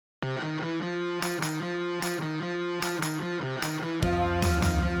Hi,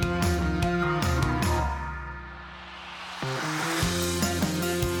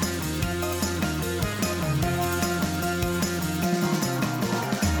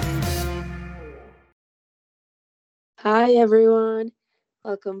 everyone.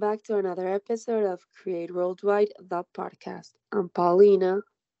 Welcome back to another episode of Create Worldwide, the podcast. I'm Paulina,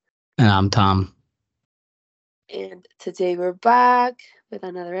 And I'm Tom. and today we're back with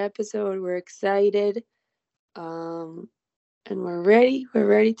another episode. We're excited, um, and we're ready. We're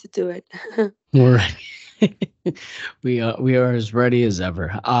ready to do it. We're ready. we are as ready as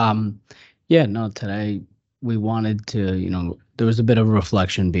ever. Yeah, no, today we wanted to, there was a bit of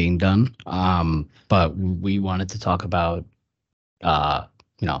reflection being done. But we wanted to talk about uh,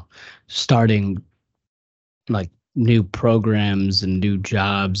 you know, starting like new programs and new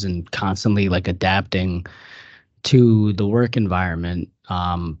jobs and constantly like adapting to the work environment.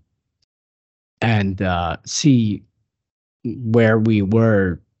 And see where we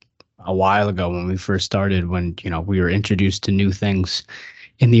were a while ago when we first started, when we were introduced to new things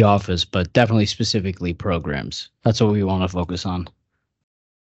in the office, but definitely specifically programs. That's what we want to focus on.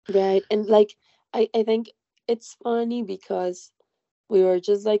 Right. And like, I think it's funny because we were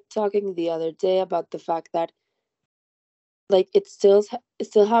just like talking the other day about the fact that like it still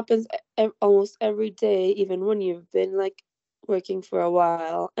happens almost every day, even when you've been like working for a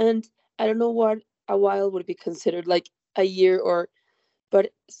while. And I don't know what a while would be considered, like a year or,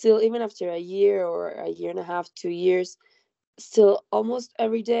 but still, even after a year or a year and a half, 2 years, still almost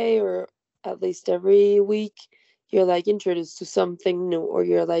every day or at least every week, you're like introduced to something new, or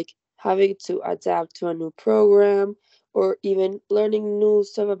you're like having to adapt to a new program, or even learning new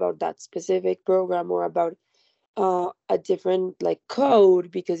stuff about that specific program, or about a different like code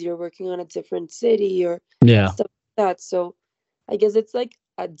because you're working on a different city or Yeah. stuff like that. So I guess it's like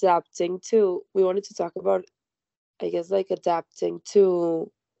adapting to, we wanted to talk about, I guess, like adapting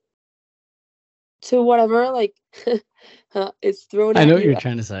to whatever like is thrown I know at what you you're at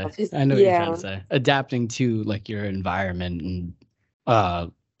trying to the say. office. I know what you're trying to Yeah. say. Adapting to like your environment and uh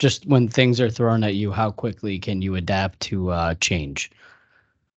just when things are thrown at you, how quickly can you adapt to change?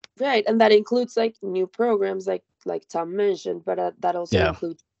 Right, and that includes like new programs like Tom mentioned, but that also Yeah.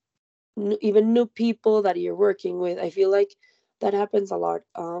 includes even new people that you're working with. I feel like that happens a lot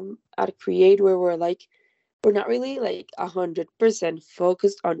at Create, where we're not really like 100%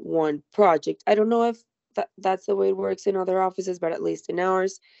 focused on one project. I don't know if that's the way it works in other offices, but at least in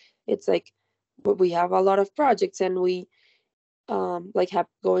ours, it's like we have a lot of projects, and we like have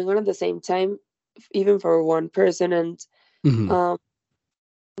going on at the same time, even for one person. And Hmm. um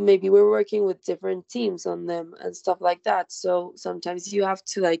maybe we're working with different teams on them and stuff like that. So sometimes you have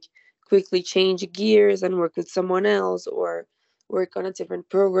to like quickly change gears and work with someone else, or work on a different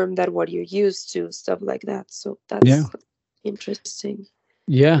program than what you're used to, stuff like that. So Yeah. that's interesting.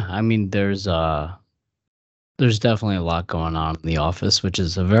 Yeah. I mean, there's definitely a lot going on in the office, which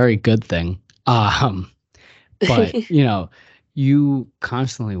is a very good thing. Um, but you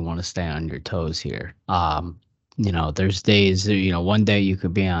constantly want to stay on your toes here. There's days, one day you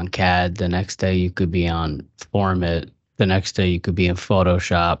could be on CAD, the next day you could be on Formit, the next day you could be in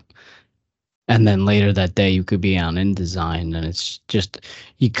Photoshop, and then later that day you could be on InDesign, and it's just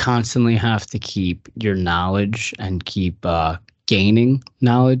you constantly have to keep your knowledge and keep gaining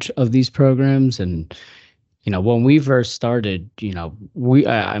knowledge of these programs. And when we first started,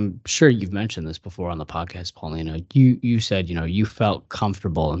 I'm sure you've mentioned this before on the podcast, Paulina. You said, you felt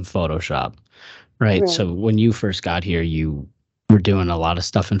comfortable in Photoshop, right? Right. So when you first got here, you were doing a lot of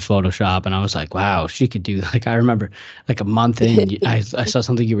stuff in Photoshop, and I was like, wow, she could do like I remember like a month in, I saw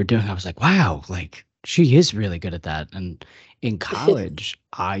something you were doing. I was like, wow, like she is really good at that. And in college,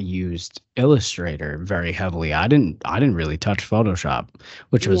 I used Illustrator very heavily. I didn't really touch Photoshop,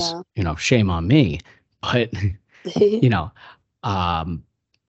 which was, Yeah. shame on me. But you know, um,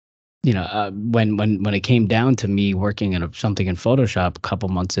 when it came down to me working in something in Photoshop, a couple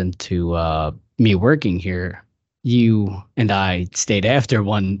months into me working here, you and I stayed after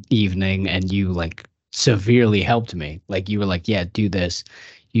one evening, and you like severely helped me. Like you were like, "Yeah, do this,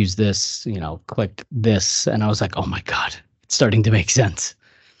 use this, click this," and I was like, "Oh my god, it's starting to make sense."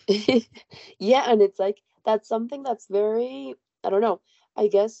 Yeah, and it's like that's something that's very, I don't know, I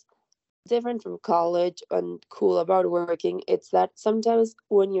guess different from college and cool about working. It's that sometimes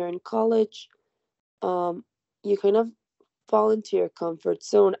when you're in college, um you kind of fall into your comfort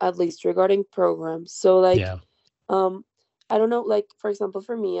zone, at least regarding programs. So like, Yeah. um I don't know, like for example,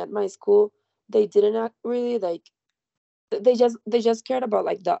 for me at my school, they didn't really like, they just cared about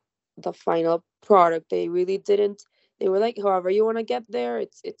like the final product. They really didn't they were like, however you want to get there,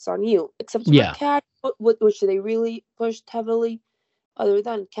 it's on you. Except for Yeah. CAD, which they really pushed heavily. Other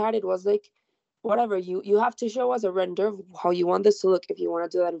than CAD, it was like, whatever, you have to show us a render of how you want this to look. If you want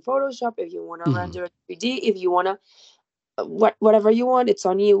to do that in Photoshop, if you want to Mhm. render it 3D, if you want to whatever you want, it's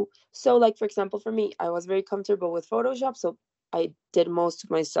on you. So like for example, for me, I was very comfortable with Photoshop, so I did most of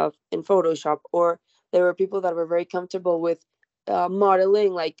my stuff in Photoshop. Or there were people that were very comfortable with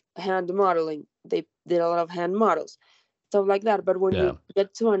modeling, like hand modeling. They did a lot of hand models, stuff like that. But when Yeah. you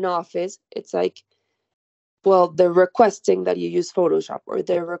get to an office, it's like, well, they're requesting that you use Photoshop, or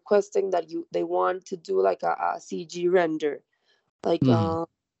they're requesting that you they want to do like a CG render, like Mhm.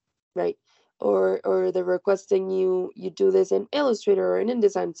 right, or they're requesting you do this in Illustrator or in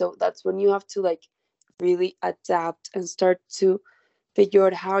InDesign. So that's when you have to like really adapt and start to figure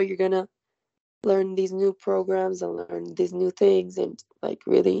out how you're gonna learn these new programs and learn these new things, and like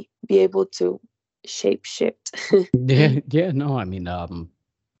really be able to shape shift. Yeah, yeah, no, I mean,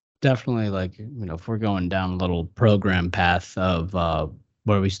 definitely, like, if we're going down a little program path of,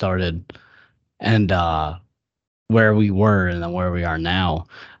 where we started and, where we were and then where we are now.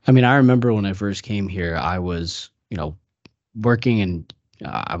 I mean, I remember when I first came here, I was, working in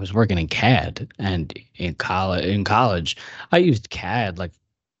I was working in CAD, and in college, I used CAD like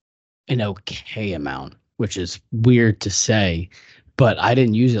an okay amount, which is weird to say, but I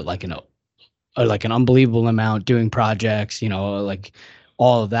didn't use it like like an unbelievable amount doing projects, like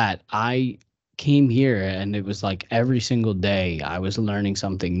all of that. I came here and it was like every single day I was learning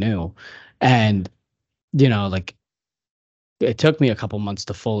something new. And, like it took me a couple months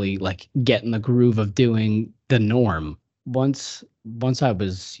to fully like get in the groove of doing the norm. Once I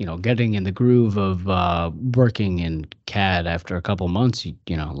was, getting in the groove of working in CAD after a couple months,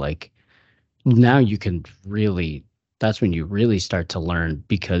 like now you can really that's when you really start to learn,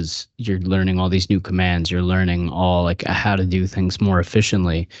 because you're learning all these new commands, you're learning all like how to do things more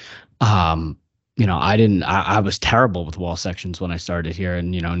efficiently. um I was terrible with wall sections when I started here,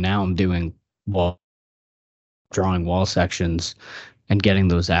 and now I'm doing wall drawing wall sections and getting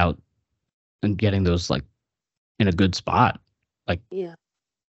those out and getting those like in a good spot, like, Yeah,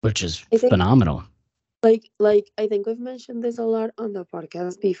 which is I think phenomenal. I think we've mentioned this a lot on the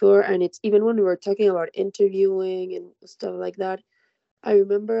podcast before, and it's even when we were talking about interviewing and stuff like that. I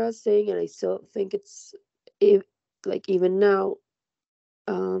remember us saying, and I still think it's, if, like even now,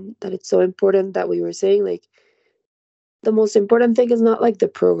 that it's so important that we were saying like the most important thing is not like the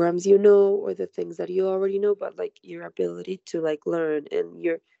programs you know or the things that you already know, but like your ability to like learn, and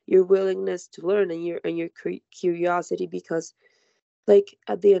your willingness to learn, and your curiosity. Because like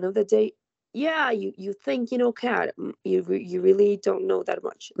at the end of the day, yeah, you think you know CAD, you really don't know that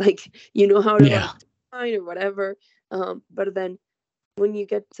much. Like you know how to Yeah. like design or whatever, but then when you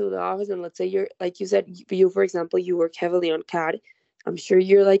get to the office, and let's say you're like you said, you for example, you work heavily on CAD, I'm sure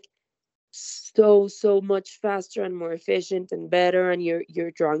you're like so much faster and more efficient and better, and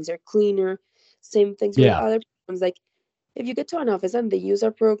your drawings are cleaner. Same things with Yeah. other programs. Like if you get to an office and they use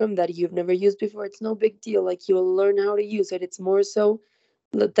a program that you've never used before, it's no big deal. Like you'll learn how to use it. It's more so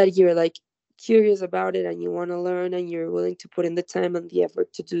that you're like curious about it and you want to learn, and you're willing to put in the time and the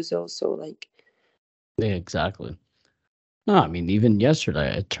effort to do so. So like Yeah, exactly. No, I mean, even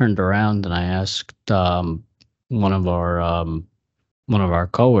yesterday, I turned around and I asked, one of our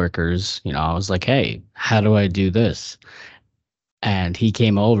coworkers, I was like, "Hey, how do I do this?" And he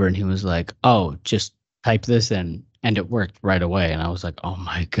came over and he was like, "Oh, just type this in," and it worked right away. And I was like, "Oh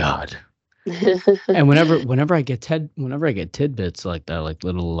my God." And whenever I get tidbits like that, like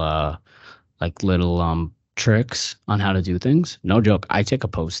little tricks on how to do things, no joke, I take a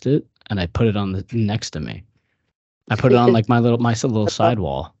post-it and I put it on the next to me. I put it on like my little Love-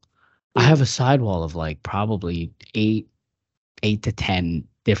 sidewall. I yeah. have a sidewall of like probably eight to 10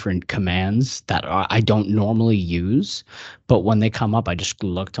 different commands that I don't normally use. But when they come up, I just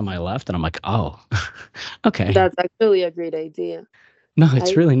look to my left and I'm like, oh, okay. That's actually a great idea. No,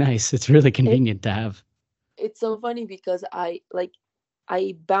 it's I really nice. It's really it, convenient to have. it's so funny because I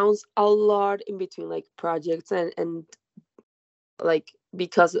bounce a lot in between like projects, and like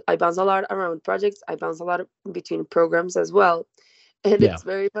because I bounce a lot around projects, I bounce a lot in between programs as well. And Yeah. it's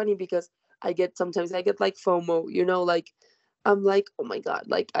very funny because sometimes I get like FOMO, like I'm like, oh my god,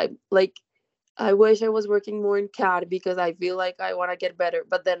 like I'm like I wish I was working more in CAD because I feel like I want to get better.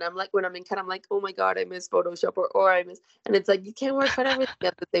 But then I'm like, when I'm in CAD, I'm like, oh my god, I miss Photoshop, or I miss, and it's like you can't work on everything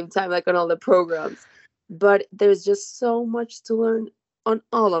at the same time, like on all the programs. But there's just so much to learn on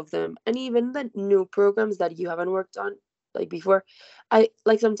all of them, and even the new programs that you haven't worked on like before. I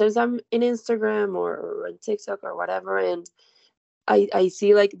like sometimes I'm in Instagram or on TikTok or whatever, and I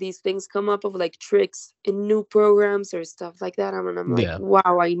see like these things come up of like tricks in new programs or stuff like that, and I'm like, Yeah.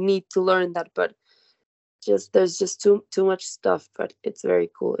 wow, I need to learn that, but just there's just too much stuff, but it's very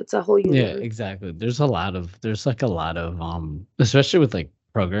cool. It's a whole Yeah, universe. exactly. There's like a lot of especially with like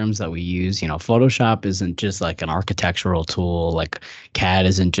programs that we use, Photoshop isn't just like an architectural tool, like CAD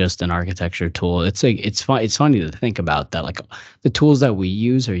isn't just an architecture tool. It's like it's funny to think about that like the tools that we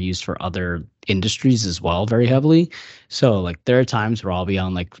use are used for other industries as well very heavily. So like there are times where I'll be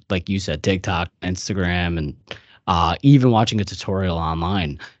on like you said TikTok, Instagram and even watching a tutorial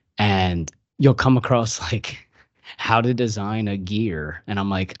online and you'll come across like how to design a gear and I'm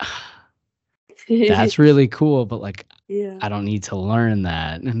like that's really cool, but like Yeah. I don't need to learn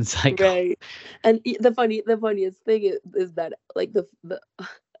that. And it's like, Right. And the funniest thing is that like the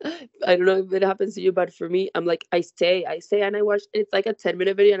I don't know if it happens to you, but for me, I'm like I stay and I watch. It's like a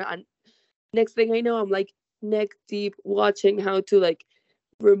 10-minute video, and next thing I know, I'm like neck deep watching how to like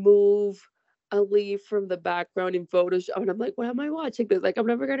remove a leaf from the background in Photoshop, and I'm like, why am I watching this? Like, I'm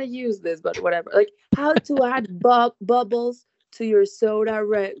never gonna use this, but whatever. Like, how to add bubbles to your soda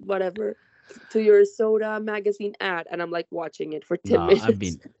red, whatever, to your soda magazine ad, and I'm like watching it for no, 10 I minutes.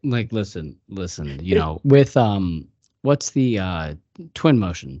 mean, like, listen, with what's the Twin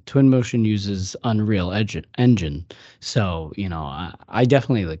Motion? Twin Motion uses Unreal Engine. So, I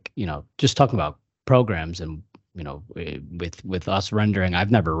definitely like, just talking about programs and with us rendering,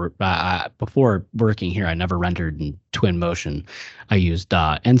 I've never before working here, I never rendered in Twin Motion. I used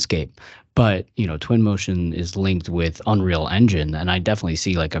Enscape. But, Twin Motion is linked with Unreal Engine, and I definitely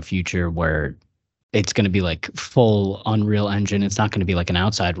see like a future where it's going to be like full Unreal Engine. It's not going to be like an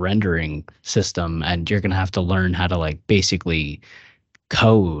outside rendering system, and you're going to have to learn how to like basically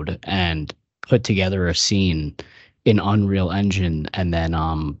code and put together a scene in Unreal Engine, and then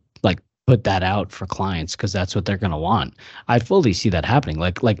like put that out for clients because that's what they're going to want. I fully see that happening.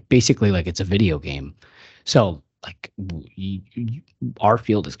 Like basically like it's a video game. So like our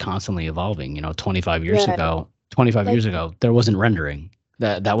field is constantly evolving. 25 years Right. ago, 25 Like, years ago, there wasn't rendering.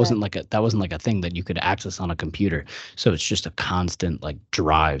 That right. wasn't like a thing that you could access on a computer. So it's just a constant like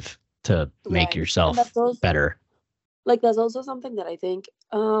drive to make Right. And yourself that's also better. like that's also something that I think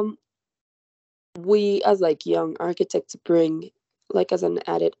we as like young architects bring like as an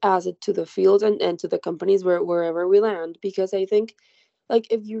added asset to the field and to the companies wherever we land, because I think like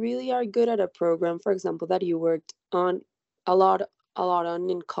if you really are good at a program, for example, that you worked on a lot a lot on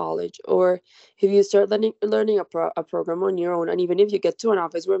in college, or if you start learning a program on your own, and even if you get to an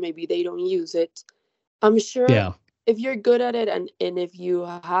office where maybe they don't use it, I'm sure Yeah. if you're good at it, and if you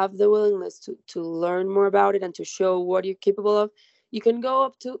have the willingness to learn more about it and to show what you're capable of, you can go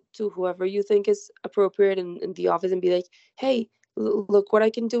up to whoever you think is appropriate in the office and be like, hey, look what I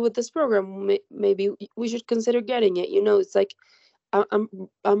can do with this program. Maybe we should consider getting it. It's like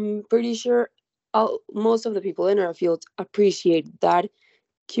I'm pretty sure most of the people in our field appreciate that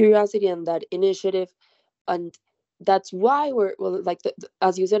curiosity and that initiative, and that's why we're well, like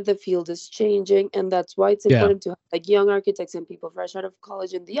as you said, the field is changing, and that's why it's Yeah. important to have like young architects and people fresh out of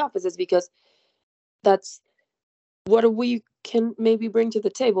college in the offices, because that's what we can maybe bring to the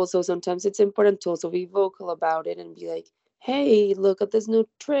table. So sometimes it's important to also be vocal about it and be like, hey, look at this new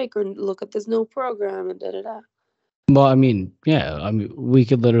trick, or look at this new program, and da da da. Well, I mean, yeah, I mean, we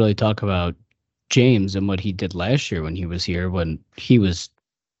could literally talk about James and what he did last year when he was here, when he was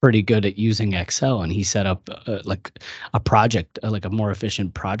pretty good at using Excel and he set up like a project, like a more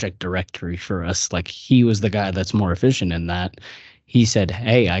efficient project directory for us. Like he was the guy that's more efficient in that. He said,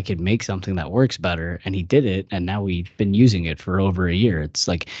 "Hey, I could make something that works better," and he did it, and now we've been using it for over a year. It's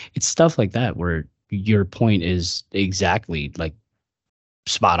like it's stuff like that where your point is exactly like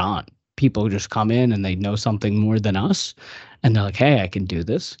spot on. People just come in and they know something more than us, and they're like, "Hey, I can do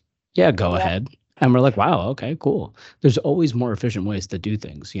this." Yeah, go Right. ahead. And we're like, "Wow, okay, cool." There's always more efficient ways to do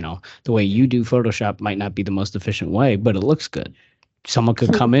things. The way you do Photoshop might not be the most efficient way, but it looks good. Someone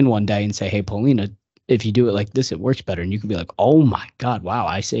could come in one day and say, "Hey, Paulina, if you do it like this, it works better." And you could be like, "Oh my God, wow,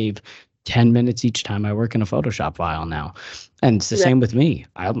 I save 10 minutes each time I work in a Photoshop file now." And it's the Right. same with me.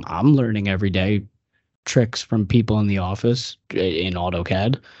 I'm learning every day tricks from people in the office in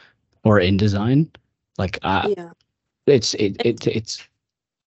AutoCAD or InDesign. Like Yeah. it's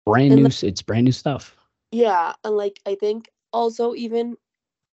brand And new. like, It's brand new stuff. yeah, and like I think also even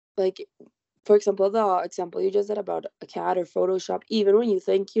like, for example, the example you just said about a cat or Photoshop, even when you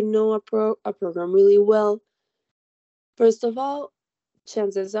think you know a program really well, first of all,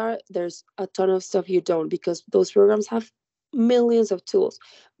 chances are there's a ton of stuff you don't, because those programs have millions of tools.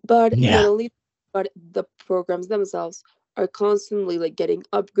 But not Yeah, only, but the programs themselves are constantly like getting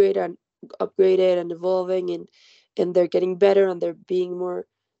upgraded and evolving, and they're getting better and they're being more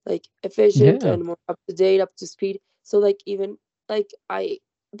like efficient Yeah. and more up to date, up to speed. So like even like I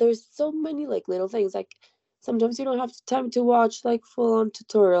there's so many like little things like sometimes you don't have time to watch like full on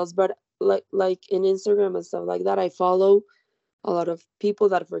tutorials, but like in Instagram and stuff like that, I follow a lot of people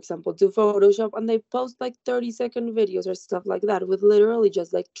that, for example, do Photoshop and they post like 30-second videos or stuff like that with literally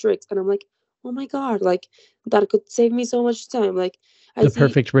just like tricks. And I'm like, oh my God, like that could save me so much time. Like I The see,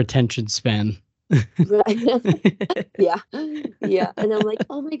 perfect retention span. right? Yeah, yeah. And I'm like,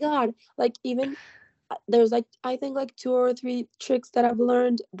 oh my God, like even there's like I think like two or three tricks that I've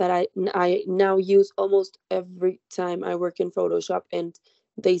learned that I now use almost every time I work in Photoshop, and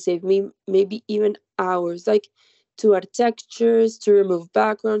they save me maybe even hours. Like to add textures, to remove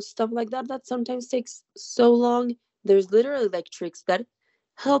backgrounds, stuff like that. That sometimes takes so long. There's literally like tricks that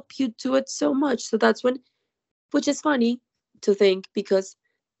help you do it so much. So that's when, which is funny to think because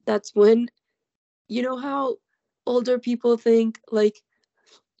that's when you know how older people think like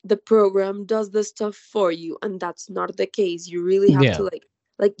the program does the stuff for you, and that's not the case. You really have to Yeah.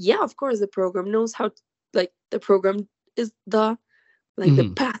 like yeah, of course the program knows how like the program is the like the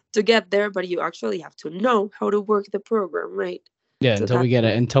Mhm. path to get there, but you actually have to know how to work the program, right? Yeah, So until we that's get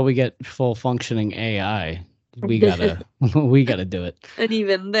it, until we get full functioning AI, we gotta we gotta do it. and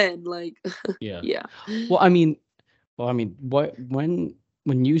even then like Yeah. yeah. Well, I mean, what when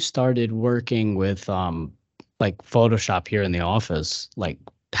you started working with like Photoshop here in the office, like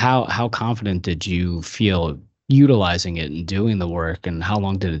how confident did you feel utilizing it and doing the work, and how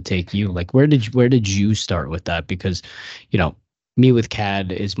long did it take you? Like where did you start with that? Because, you know, me with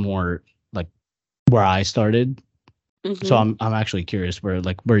CAD is more like where I started. So Hmm. I'm actually curious where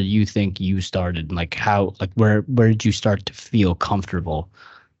like where you think you started, and like how like where did you start to feel comfortable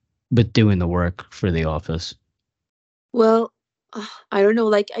with doing the work for the office? Well, I don't know,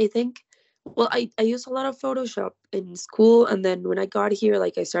 like I think well I used a lot of Photoshop in school, and then when I got here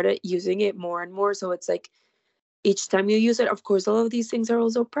like I started using it more and more, so it's like each time you use it, of course all of these things are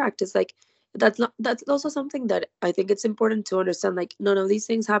also practice. Like that's also something that I think it's important to understand, like none of these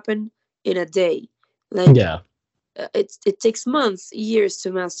things happen in a day. Like Yeah. it takes months, years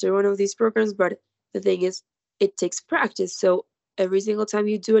to master one of these programs, but the thing is it takes practice. So every single time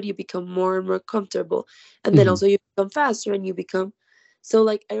you do it you become more and more comfortable, and then Hmm. also you become faster and you become so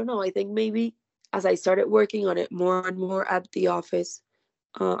like I don't know, I think maybe as I started working on it more and more at the office,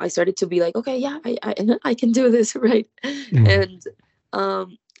 I started to be like, okay, yeah, I can do this, right?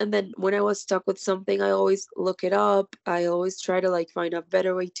 And then when I was stuck with something, I always look it up. I always try to like find a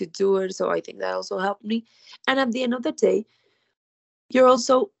better way to do it. So I think that also helped me. And at the end of the day, you're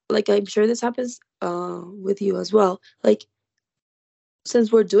also like, I'm sure this happens with you as well. Like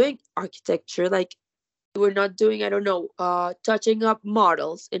since we're doing architecture, like we're not doing, I don't know, touching up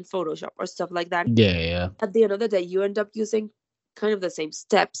models in Photoshop or stuff like that. Yeah, yeah. At the end of the day you end up using kind of the same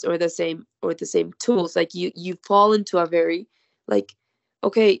steps or the same tools. Like you fall into a very like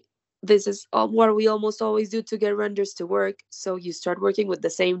okay, this is what we almost always do to get renders to work, so you start working with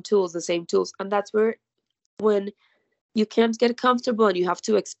the same tools, and that's where when you can't get comfortable and you have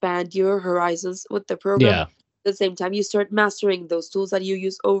to expand your horizons with the program. Yeah. At the same time you start mastering those tools that you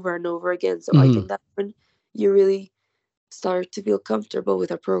use over and over again, so I think Mhm. that's when you really start to feel comfortable with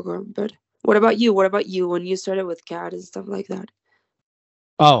a program. But what about you? What about you when you started with CAD and stuff like that?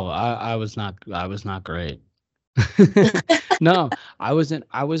 Oh, I was not great. No, I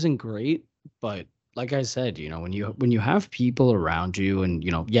wasn't great, but like I said, you know, when you have people around you and,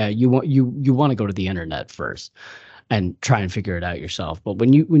 you know, yeah, you want to go to the internet first and try and figure it out yourself. But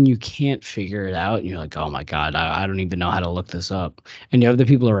when you can't figure it out, and you're like, oh my God, I don't even know how to look this up. And you have the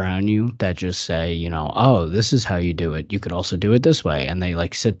people around you that just say, you know, oh, this is how you do it. You could also do it this way. And they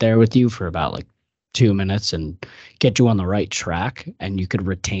like sit there with you for about like 2 minutes and get you on the right track, and you could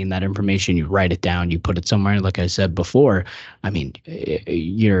retain that information. You write it down, you put it somewhere. Like I said before, I mean,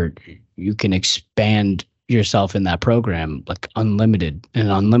 you can expand yourself in that program like unlimited, an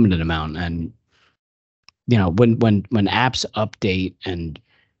unlimited amount. And you know, when apps update and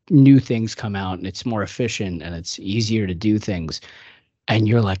new things come out and it's more efficient and it's easier to do things, and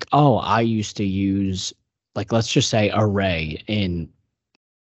you're like, oh, I used to use, like, let's just say array in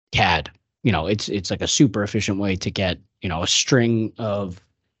CAD. You know, it's like a super efficient way to get, you know, a string of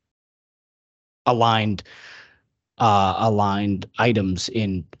aligned aligned items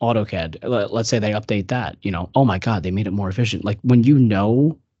in AutoCAD. Let's say they update that, you know, oh my God, they made it more efficient. Like when you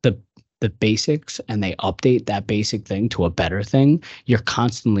know the basics and they update that basic thing to a better thing, you're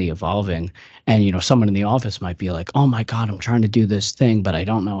constantly evolving. And you know, someone in the office might be like, oh my God, I'm trying to do this thing, but I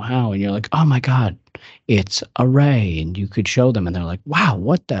don't know how. And you're like, oh my God, it's array. And you could show them and they're like, wow,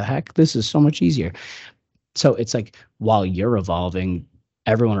 what the heck? This is so much easier. So it's like while you're evolving,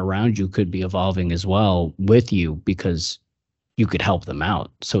 everyone around you could be evolving as well with you because you could help them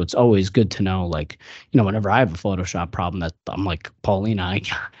out. So it's always good to know, like, whenever I have a Photoshop problem that I'm like, Paulina,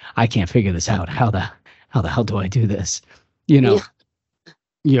 I can't figure this out. How the hell do I do this? You Yeah. know,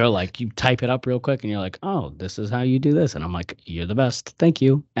 you're like, you type it up real quick and you're like, oh, this is how you do this. And I'm like, you're the best. Thank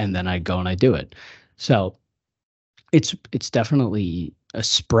you. And then I go and I do it. So it's definitely a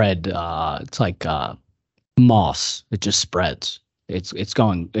spread. It's like moss. It just spreads.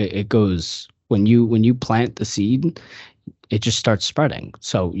 It goes when you plant the seed, it just starts spreading.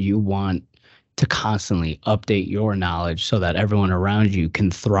 So you want to constantly update your knowledge so that everyone around you can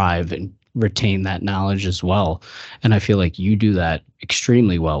thrive and retain that knowledge as well. And I feel like you do that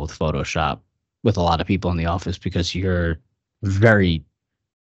extremely well with Photoshop with a lot of people in the office because you're very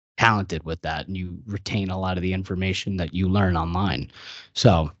talented with that and you retain a lot of the information that you learn online.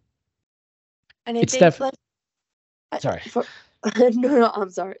 So And I it's think def like sorry. for no, I'm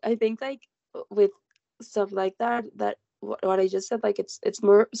sorry. I think like with stuff like that, what I just said, like it's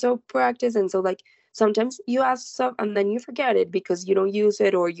more so practice, and so like sometimes you ask stuff and then you forget it because you don't use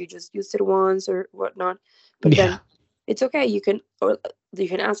it or you just used it once or whatnot. But Yeah. then it's okay. You can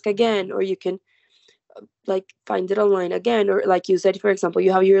ask again, or you can like find it online again, or like you said, for example,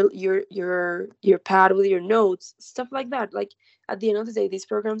 you have your pad with your notes, stuff like that. Like at the end of the day, these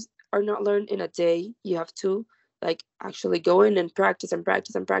programs are not learned in a day. You have to like actually go in and practice and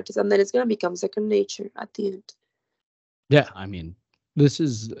practice and practice, and then it's going to become second nature at the end. Yeah, I mean, this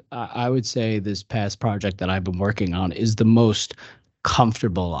is, I would say this past project that I've been working on is the most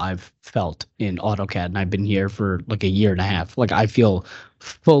comfortable I've felt in AutoCAD. And I've been here for like a year and a half. Like, I feel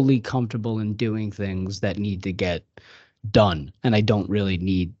fully comfortable in doing things that need to get done. And like,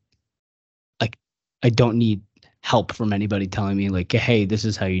 I don't need help from anybody telling me, like, hey, this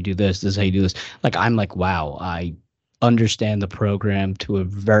is how you do this, this is how you do this. Like, I'm like, wow, I understand the program to a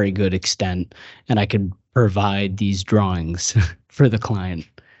very good extent, and I can provide these drawings for the client.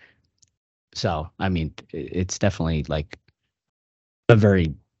 So, I mean, it's definitely like a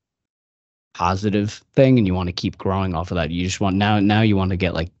very positive thing, and you want to keep growing off of that. You just want now you want to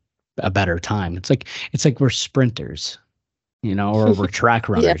get like a better time. It's like we're sprinters, or we're track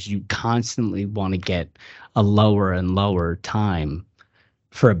Yeah. runners. You constantly want to get a lower and lower time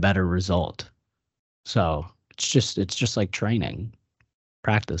for a better result. So it's just like training,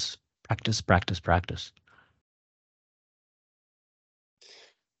 practice, practice, practice, practice.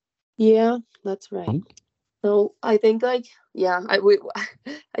 Yeah, that's right. Mm. So I think like yeah, I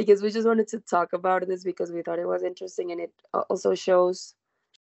guess we just wanted to talk about this because we thought it was interesting, and it also shows.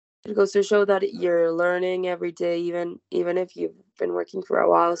 It goes to show that you're learning every day, even if you've been working for a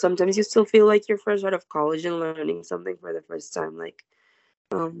while. Sometimes you still feel like you're fresh out of college and learning something for the first time. Like,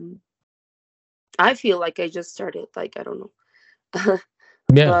 um, I feel like I just started. Like, I don't know,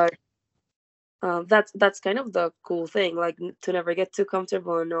 Yeah. but that's kind of the cool thing. Like to never get too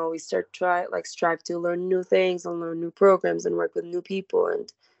comfortable and always strive to learn new things and learn new programs and work with new people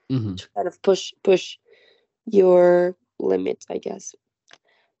and Hmm. kind of push your limits, I guess.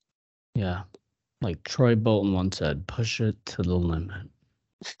 Yeah. Like Troy Bolton once said, push it to the limit.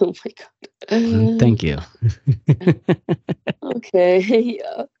 Oh my god. Thank you. Okay.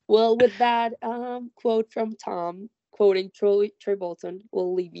 Yeah. Well, with that quote from Tom, quoting Troy Bolton,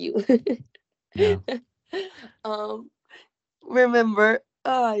 we'll leave you. Yeah. um, remember,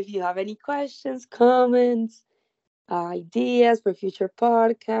 if you have any questions, comments, ideas for future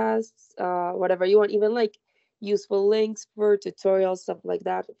podcasts, whatever you want, even like useful links for tutorials, stuff like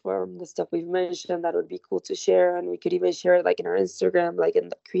that, from the stuff we've mentioned, that would be cool to share, and we could even share it like in our Instagram, like in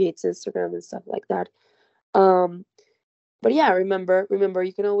the Creates Instagram and stuff like that. Um, but yeah, remember,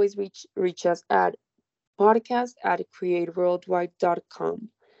 you can always reach us at podcast@createworldwide.com.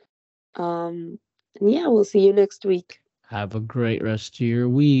 And yeah, we'll see you next week. Have a great rest of your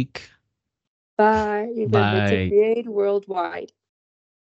week. Bye. Remember to Bye. create worldwide.